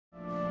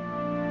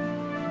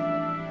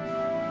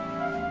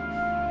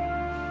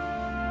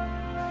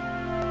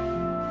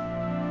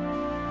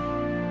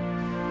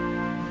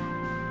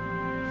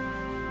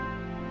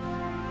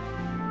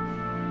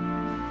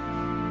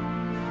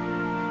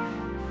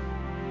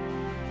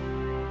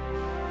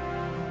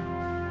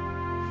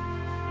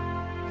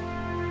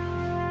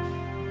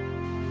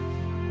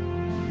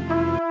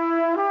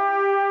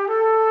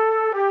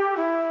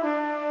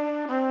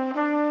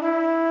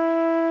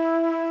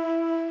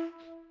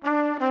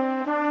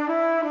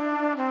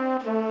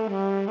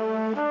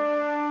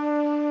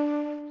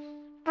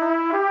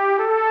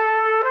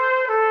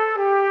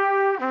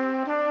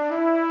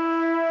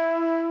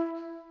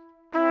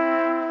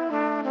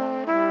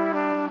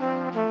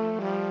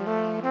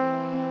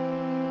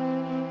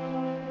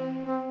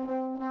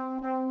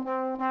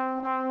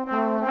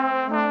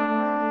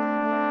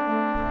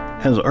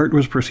As Art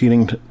was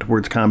proceeding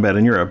towards combat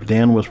in Europe,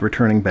 Dan was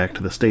returning back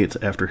to the States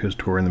after his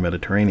tour in the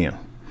Mediterranean.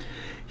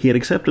 He had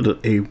accepted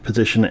a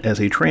position as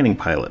a training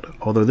pilot,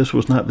 although this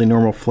was not the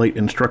normal flight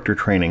instructor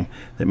training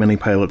that many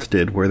pilots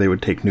did, where they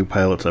would take new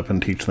pilots up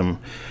and teach them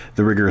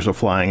the rigors of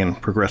flying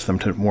and progress them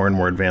to more and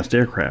more advanced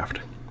aircraft.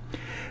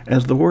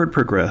 As the war had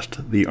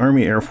progressed, the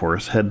Army Air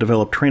Force had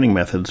developed training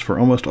methods for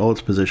almost all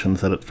its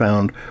positions that it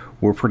found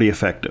were pretty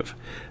effective.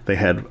 They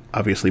had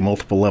obviously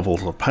multiple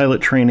levels of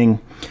pilot training,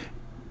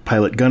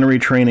 pilot gunnery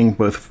training,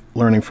 both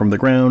learning from the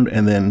ground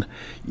and then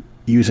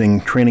using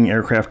training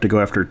aircraft to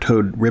go after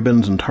towed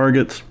ribbons and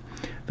targets.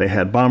 They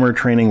had bomber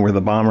training where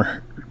the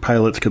bomber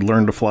pilots could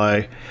learn to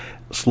fly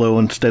slow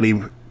and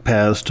steady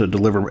paths to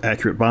deliver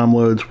accurate bomb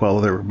loads, while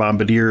their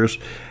bombardiers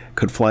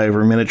could fly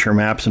over miniature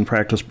maps and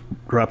practice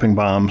dropping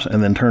bombs,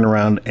 and then turn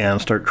around and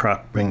start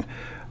dropping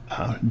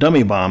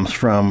dummy bombs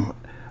from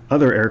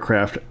other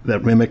aircraft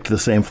that mimicked the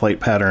same flight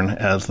pattern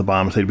as the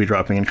bombs they'd be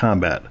dropping in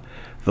combat.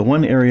 The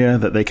one area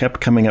that they kept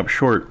coming up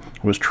short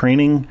was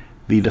training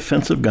the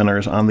defensive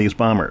gunners on these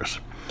bombers.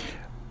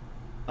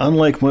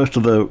 Unlike most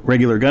of the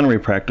regular gunnery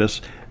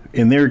practice,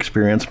 in their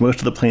experience, most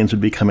of the planes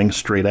would be coming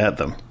straight at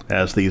them,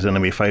 as these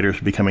enemy fighters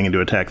would be coming in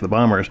to attack the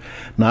bombers,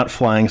 not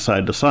flying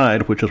side to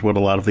side, which is what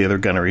a lot of the other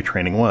gunnery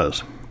training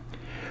was.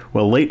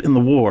 Well, late in the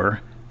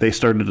war, they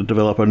started to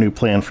develop a new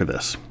plan for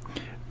this.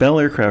 Bell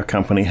Aircraft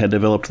Company had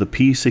developed the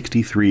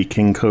P-63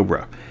 King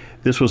Cobra.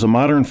 This was a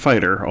modern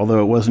fighter,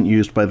 although it wasn't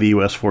used by the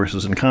U.S.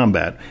 forces in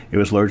combat. It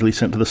was largely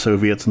sent to the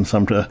Soviets and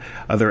some to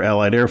other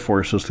Allied air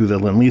forces through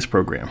the enlist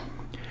program.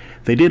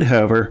 They did,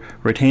 however,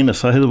 retain a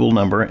sizable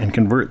number and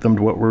convert them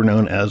to what were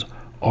known as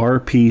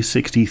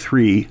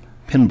RP-63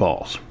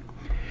 pinballs.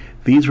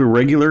 These were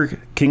regular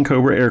King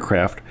Cobra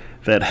aircraft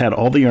that had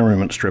all the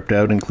armament stripped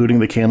out, including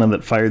the cannon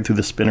that fired through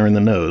the spinner in the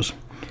nose,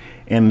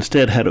 and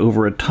instead had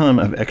over a ton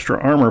of extra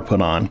armor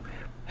put on,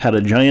 had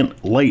a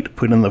giant light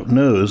put in the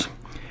nose,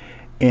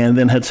 and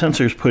then had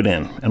sensors put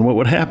in. And what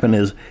would happen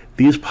is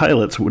these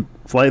pilots would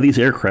fly these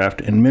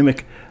aircraft and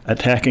mimic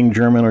attacking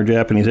German or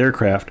Japanese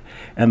aircraft,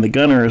 and the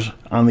gunners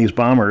on these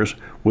bombers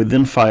would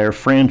then fire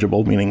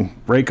frangible, meaning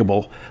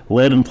breakable,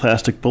 lead and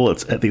plastic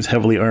bullets at these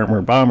heavily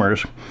armored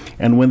bombers,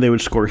 and when they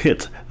would score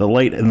hits, the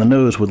light in the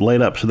nose would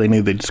light up so they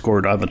knew they'd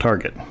scored on the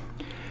target.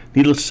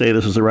 Needless to say,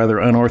 this is a rather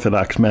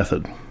unorthodox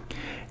method,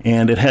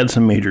 and it had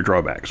some major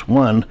drawbacks.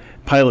 One,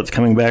 pilots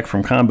coming back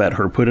from combat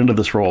who were put into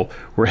this role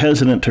were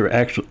hesitant to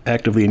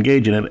actively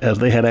engage in it, as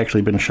they had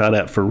actually been shot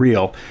at for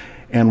real,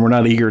 and were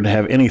not eager to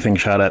have anything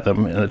shot at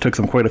them, and it took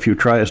them quite a few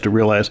tries to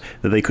realize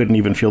that they couldn't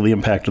even feel the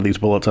impact of these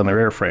bullets on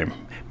their airframe.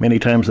 Many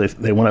times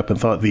they went up and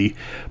thought the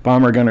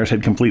bomber gunners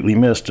had completely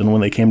missed, and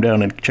when they came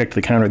down and checked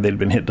the counter, they'd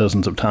been hit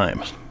dozens of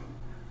times.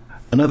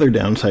 Another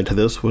downside to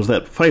this was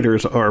that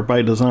fighters are,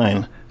 by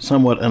design,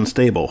 somewhat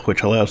unstable,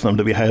 which allows them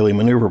to be highly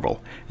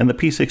maneuverable, and the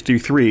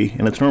P-63,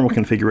 in its normal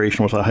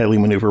configuration, was a highly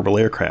maneuverable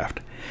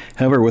aircraft.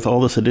 However, with all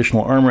this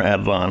additional armor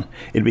added on,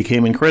 it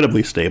became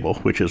incredibly stable,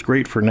 which is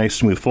great for nice,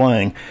 smooth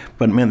flying,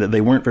 but meant that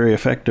they weren't very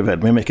effective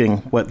at mimicking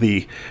what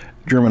the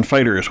German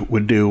fighters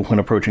would do when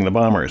approaching the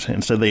bombers.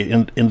 Instead, they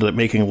ended up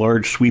making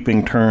large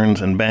sweeping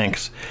turns and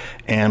banks,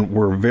 and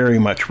were very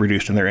much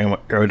reduced in their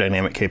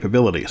aerodynamic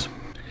capabilities.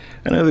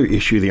 Another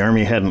issue the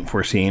Army hadn't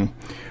foreseen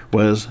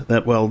was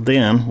that while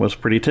Dan was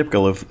pretty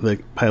typical of the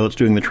pilots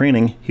doing the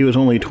training, he was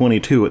only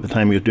 22 at the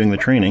time he was doing the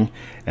training,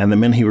 and the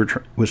men he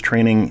was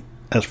training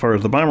as far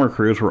as the bomber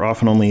crews were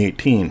often only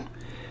 18.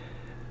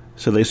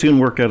 So they soon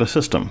worked out a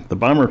system. The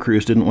bomber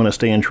crews didn't want to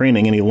stay in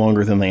training any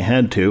longer than they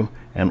had to,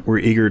 and were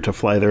eager to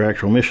fly their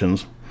actual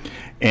missions.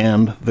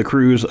 And the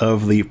crews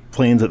of the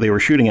planes that they were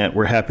shooting at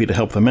were happy to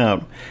help them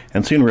out,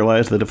 and soon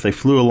realized that if they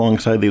flew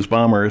alongside these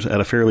bombers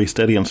at a fairly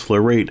steady and slow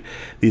rate,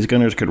 these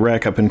gunners could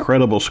rack up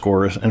incredible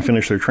scores and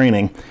finish their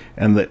training,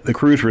 and the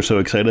crews were so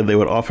excited they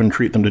would often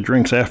treat them to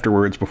drinks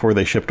afterwards before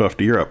they shipped off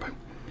to Europe.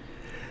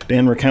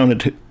 Dan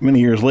recounted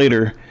many years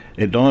later,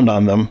 it dawned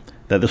on them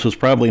that this was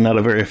probably not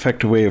a very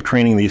effective way of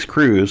training these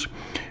crews,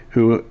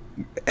 who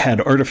had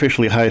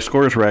artificially high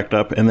scores racked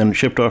up and then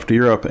shipped off to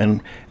Europe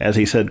and, as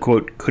he said,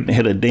 quote, couldn't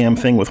hit a damn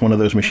thing with one of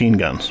those machine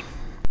guns.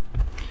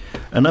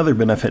 Another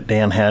benefit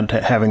Dan had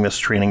to having this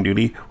training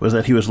duty was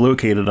that he was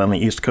located on the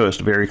East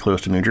Coast, very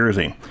close to New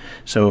Jersey.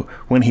 So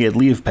when he had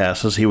leave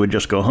passes, he would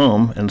just go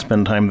home and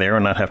spend time there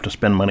and not have to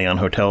spend money on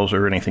hotels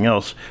or anything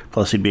else.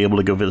 Plus, he'd be able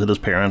to go visit his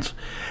parents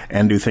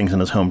and do things in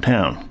his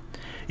hometown.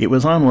 It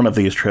was on one of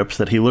these trips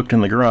that he looked in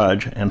the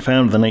garage and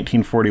found the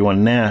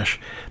 1941 Nash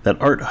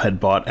that Art had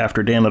bought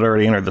after Dan had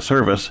already entered the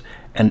service,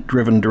 and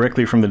driven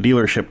directly from the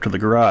dealership to the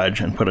garage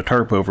and put a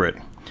tarp over it.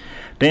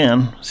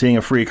 Dan, seeing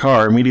a free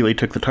car, immediately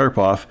took the tarp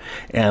off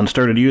and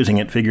started using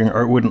it, figuring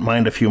Art wouldn't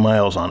mind a few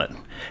miles on it.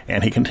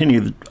 And he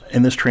continued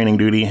in this training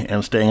duty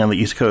and staying on the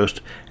East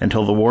Coast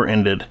until the war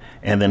ended,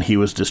 and then he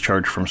was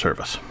discharged from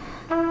service.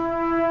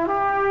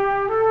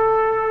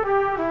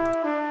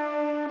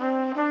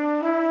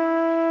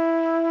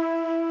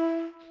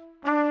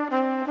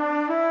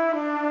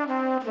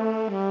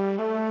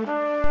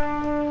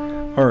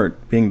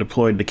 Art, being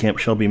deployed to Camp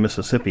Shelby,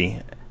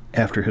 Mississippi,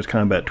 after his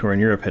combat tour in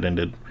Europe had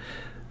ended,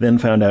 then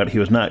found out he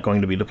was not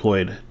going to be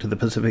deployed to the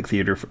Pacific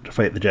Theater to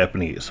fight the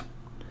Japanese.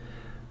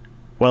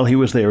 While he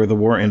was there, the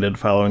war ended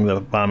following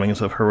the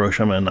bombings of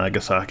Hiroshima and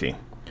Nagasaki,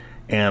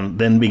 and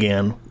then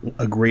began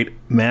a great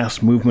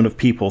mass movement of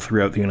people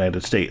throughout the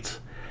United States.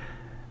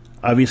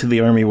 Obviously, the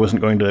Army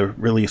wasn't going to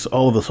release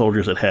all of the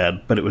soldiers it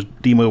had, but it was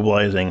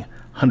demobilizing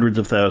hundreds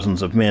of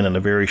thousands of men in a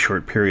very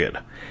short period,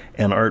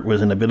 and Art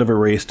was in a bit of a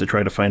race to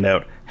try to find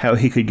out how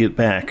he could get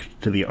back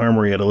to the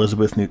armory at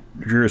Elizabeth, New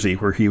Jersey,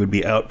 where he would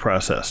be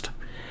out-processed.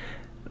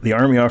 The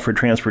Army offered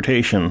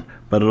transportation,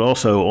 but it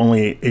also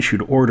only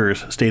issued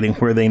orders stating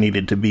where they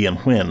needed to be and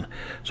when,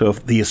 so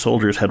if these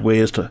soldiers had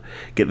ways to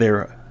get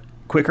there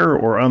quicker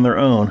or on their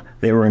own,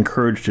 they were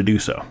encouraged to do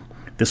so.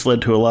 This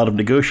led to a lot of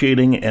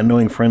negotiating and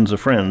knowing friends of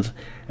friends,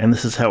 and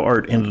this is how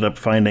Art ended up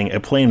finding a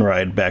plane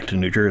ride back to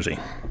New Jersey.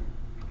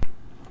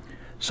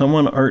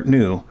 Someone Art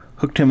knew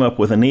hooked him up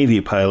with a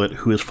Navy pilot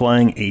who was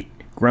flying a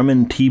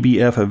Grumman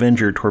TBF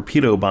Avenger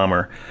torpedo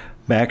bomber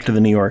back to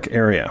the New York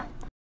area.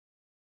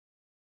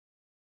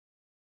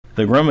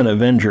 The Grumman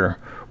Avenger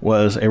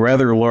was a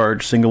rather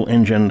large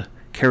single-engined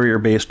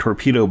carrier-based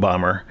torpedo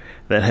bomber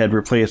that had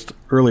replaced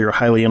earlier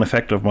highly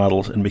ineffective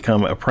models and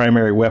become a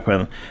primary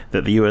weapon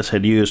that the U.S.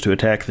 had used to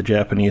attack the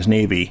Japanese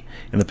Navy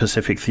in the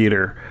Pacific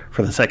Theater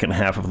for the second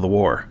half of the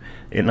war.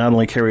 It not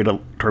only carried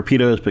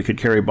torpedoes, but could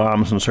carry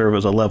bombs and serve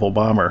as a level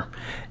bomber,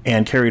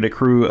 and carried a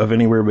crew of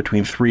anywhere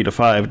between 3 to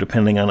 5,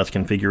 depending on its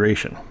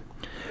configuration.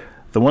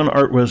 The one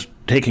Art was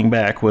taking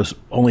back was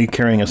only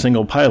carrying a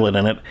single pilot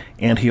in it,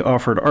 and he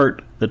offered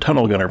Art the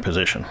tunnel gunner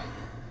position.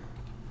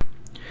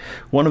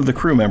 One of the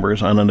crew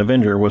members on an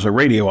Avenger was a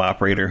radio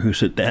operator who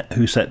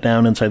sat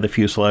down inside the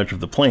fuselage of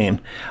the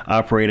plane,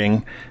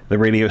 operating the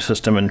radio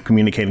system and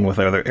communicating with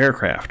other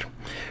aircraft.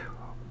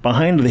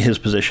 Behind his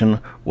position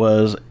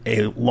was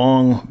a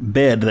long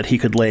bed that he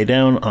could lay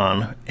down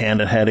on, and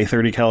it had a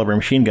 .30 caliber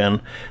machine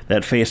gun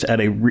that faced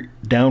at a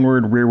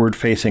downward,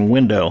 rearward-facing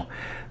window,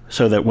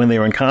 so that when they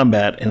were in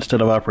combat,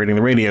 instead of operating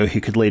the radio, he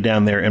could lay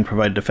down there and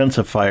provide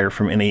defensive fire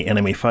from any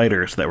enemy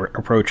fighters that were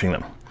approaching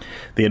them.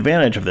 The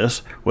advantage of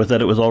this was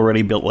that it was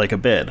already built like a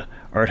bed.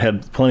 Art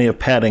had plenty of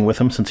padding with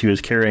him since he was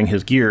carrying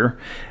his gear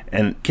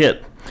and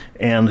kit,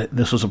 and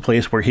this was a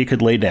place where he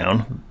could lay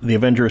down. The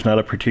Avenger is not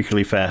a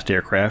particularly fast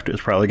aircraft.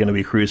 It's probably going to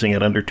be cruising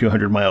at under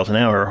 200 miles an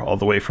hour all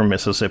the way from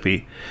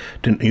Mississippi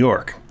to New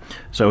York.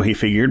 So he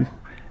figured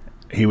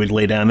he would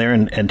lay down there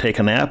and take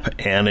a nap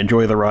and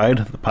enjoy the ride.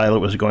 The pilot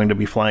was going to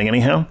be flying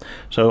anyhow,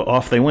 so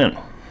off they went.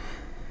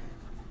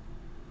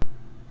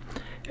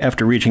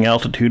 After reaching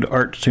altitude,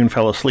 Art soon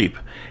fell asleep,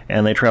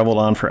 and they traveled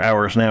on for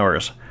hours and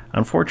hours.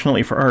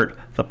 Unfortunately for Art,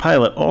 the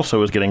pilot also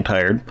was getting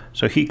tired,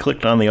 so he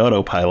clicked on the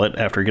autopilot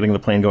after getting the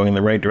plane going in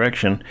the right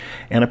direction,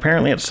 and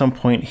apparently at some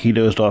point he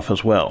dozed off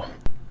as well.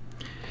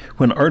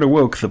 When Art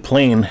awoke, the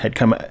plane had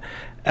come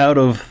out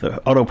of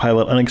the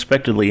autopilot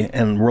unexpectedly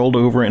and rolled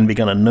over and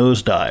begun a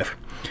nosedive.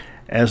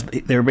 As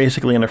they were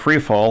basically in a free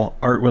fall,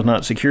 Art was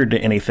not secured to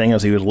anything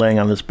as he was laying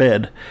on this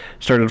bed,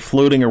 started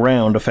floating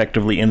around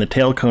effectively in the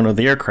tail cone of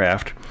the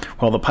aircraft,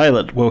 while the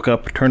pilot woke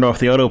up, turned off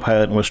the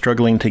autopilot, and was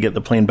struggling to get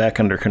the plane back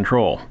under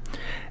control.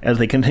 As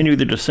they continued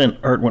their descent,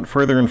 Art went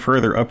further and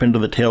further up into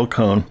the tail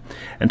cone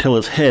until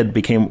his head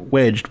became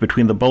wedged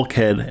between the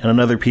bulkhead and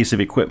another piece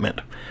of equipment.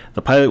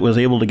 The pilot was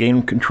able to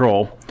gain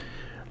control,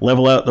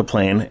 level out the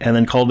plane, and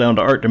then call down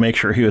to Art to make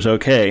sure he was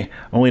okay,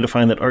 only to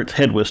find that Art's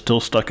head was still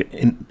stuck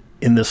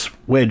in this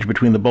wedge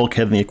between the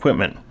bulkhead and the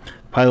equipment.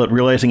 The pilot,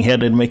 realizing he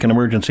had to make an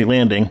emergency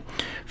landing,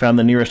 found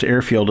the nearest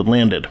airfield and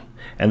landed.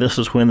 And this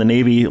is when the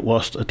Navy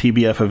lost a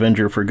TBF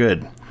Avenger for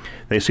good.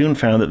 They soon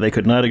found that they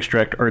could not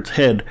extract Art's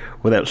head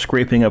without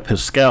scraping up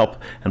his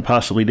scalp and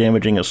possibly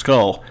damaging his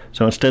skull,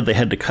 so instead they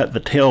had to cut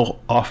the tail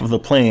off of the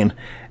plane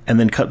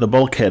and then cut the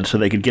bulkhead so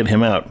they could get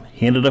him out.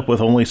 He ended up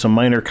with only some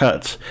minor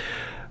cuts,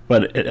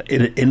 but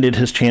it ended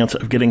his chance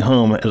of getting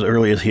home as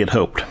early as he had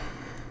hoped.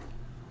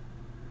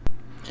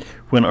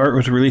 When Art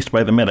was released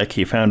by the medic,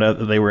 he found out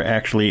that they were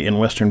actually in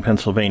western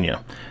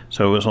Pennsylvania,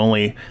 so it was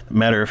only a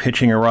matter of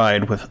hitching a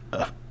ride with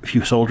a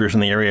few soldiers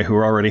in the area who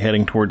were already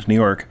heading towards New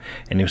York,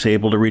 and he was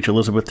able to reach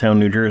Elizabethtown,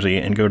 New Jersey,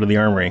 and go to the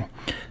Armory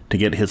to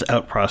get his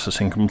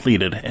out-processing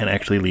completed and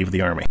actually leave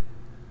the Army.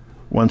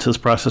 Once his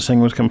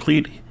processing was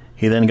complete,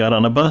 he then got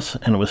on a bus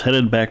and was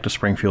headed back to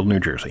Springfield, New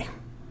Jersey.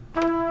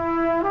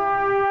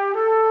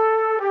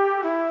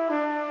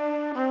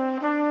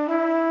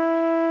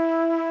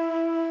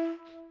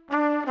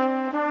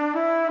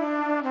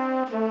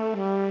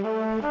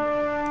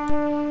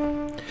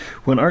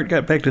 When Art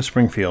got back to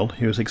Springfield,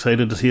 he was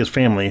excited to see his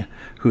family,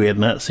 who he had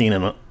not seen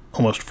in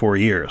almost 4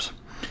 years.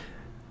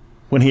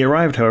 When he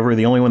arrived, however,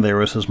 the only one there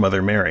was his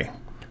mother, Mary.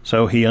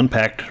 So he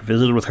unpacked,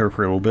 visited with her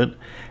for a little bit,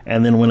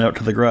 and then went out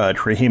to the garage,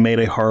 where he made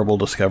a horrible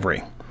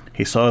discovery.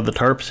 He saw the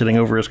tarp sitting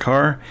over his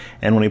car,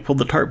 and when he pulled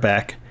the tarp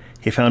back,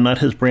 he found not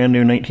his brand new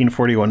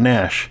 1941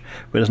 Nash,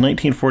 but his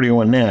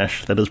 1941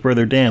 Nash that his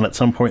brother Dan at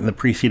some point in the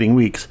preceding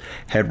weeks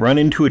had run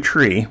into a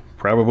tree,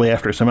 probably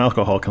after some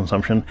alcohol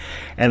consumption,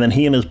 and then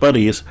he and his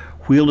buddies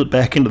wheeled it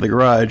back into the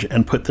garage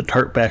and put the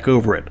tarp back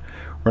over it,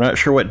 We're not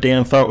sure what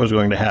Dan thought was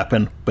going to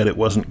happen, but it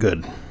wasn't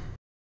good.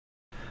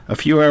 A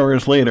few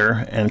hours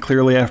later, and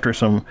clearly after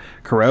some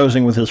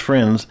carousing with his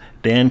friends,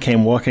 Dan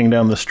came walking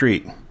down the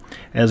street.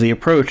 As he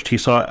approached, he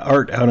saw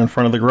Art out in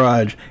front of the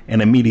garage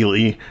and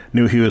immediately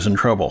knew he was in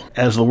trouble.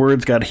 As the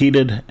words got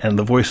heated and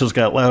the voices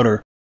got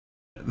louder,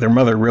 their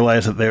mother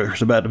realized that there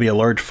was about to be a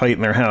large fight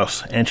in their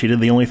house, and she did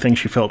the only thing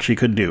she felt she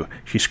could do.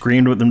 She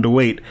screamed at them to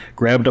wait,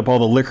 grabbed up all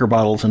the liquor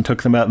bottles, and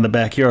took them out in the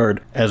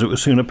backyard, as it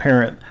was soon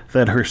apparent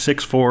that her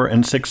 6'4"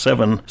 and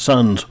 6'7"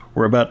 sons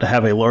were about to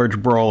have a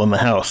large brawl in the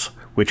house,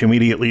 which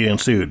immediately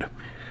ensued.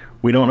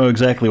 We don't know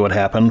exactly what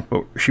happened,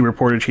 but she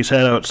reported she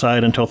sat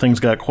outside until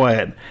things got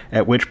quiet,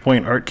 at which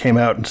point Art came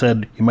out and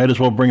said, "You might as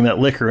well bring that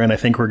liquor in, I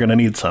think we're going to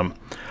need some."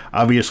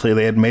 Obviously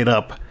they had made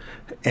up,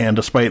 and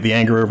despite the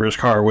anger over his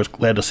car, was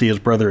glad to see his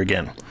brother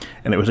again.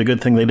 And it was a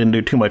good thing they didn't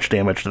do too much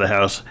damage to the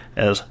house,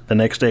 as the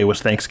next day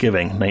was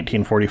Thanksgiving,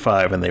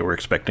 1945, and they were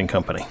expecting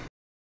company.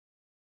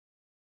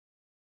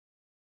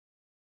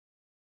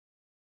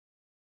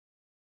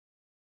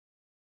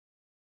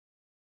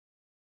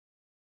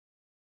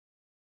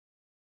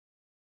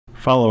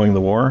 Following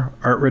the war,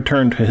 Art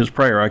returned to his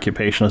prior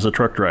occupation as a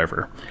truck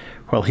driver.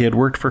 While he had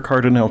worked for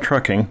Cardinal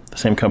Trucking, the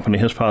same company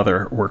his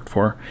father worked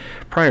for,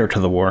 prior to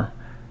the war,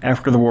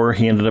 after the war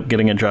he ended up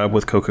getting a job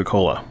with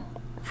Coca-Cola.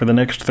 For the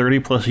next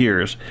 30-plus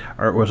years,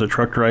 Art was a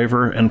truck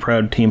driver and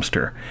proud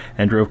teamster,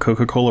 and drove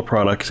Coca-Cola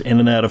products in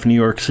and out of New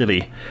York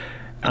City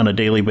on a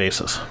daily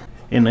basis.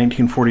 In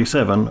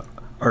 1947,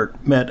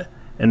 Art met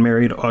and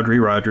married Audrey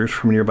Rogers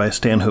from nearby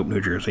Stanhope,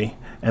 New Jersey,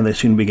 and they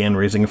soon began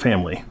raising a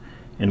family,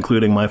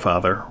 including my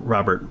father,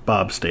 Robert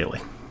Bob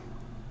Staehle.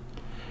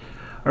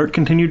 Art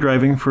continued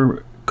driving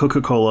for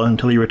Coca-Cola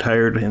until he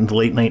retired in the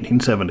late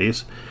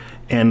 1970s,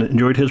 and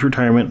enjoyed his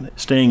retirement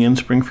staying in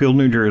Springfield,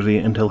 New Jersey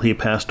until he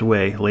passed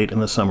away late in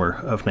the summer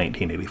of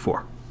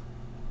 1984.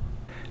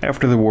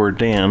 After the war,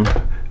 Dan,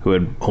 who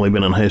had only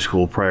been in high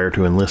school prior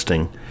to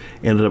enlisting,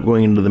 ended up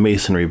going into the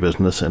masonry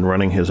business and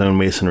running his own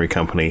masonry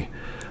company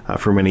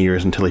for many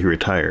years until he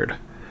retired.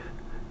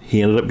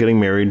 He ended up getting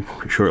married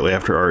shortly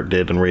after Art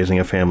did and raising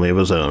a family of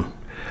his own.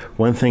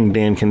 One thing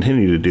Dan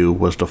continued to do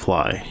was to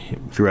fly.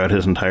 Throughout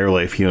his entire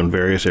life, he owned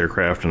various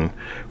aircraft and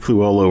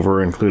flew all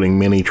over, including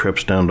many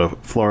trips down to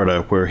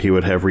Florida, where he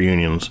would have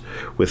reunions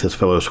with his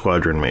fellow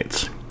squadron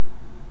mates.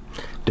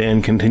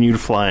 Dan continued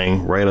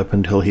flying right up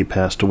until he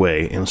passed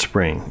away in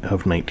spring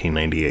of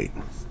 1998.